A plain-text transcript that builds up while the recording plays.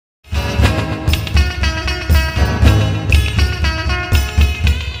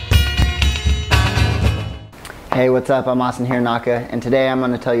Hey, what's up? I'm Austin Hiranaka, and today I'm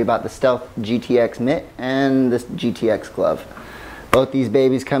going to tell you about the Stealth GTX Mitt and this GTX Glove. Both these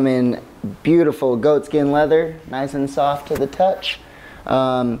babies come in beautiful goatskin leather, nice and soft to the touch.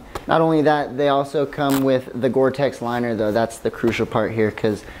 Not only that, they also come with the Gore-Tex liner, though. That's the crucial part here,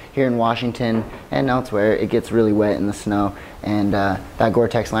 because here in Washington and elsewhere it gets really wet in the snow, and that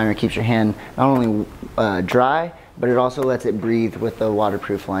Gore-Tex liner keeps your hand not only dry, but it also lets it breathe with the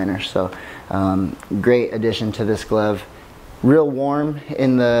waterproof liner. So great addition to this glove. Real warm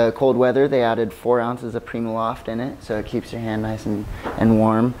in the cold weather. They added 4 ounces of Primaloft in it, so it keeps your hand nice and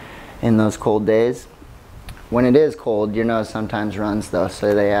warm in those cold days. When it is cold, your nose sometimes runs though,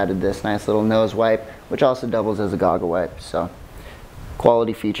 so they added this nice little nose wipe, which also doubles as a goggle wipe. So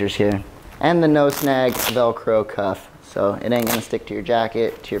quality features here. And the no snag Velcro cuff, so it ain't gonna stick to your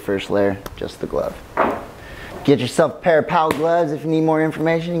jacket, to your first layer, just the glove. Get yourself a pair of POW Gloves. If you need more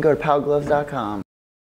information, you can go to powgloves.com.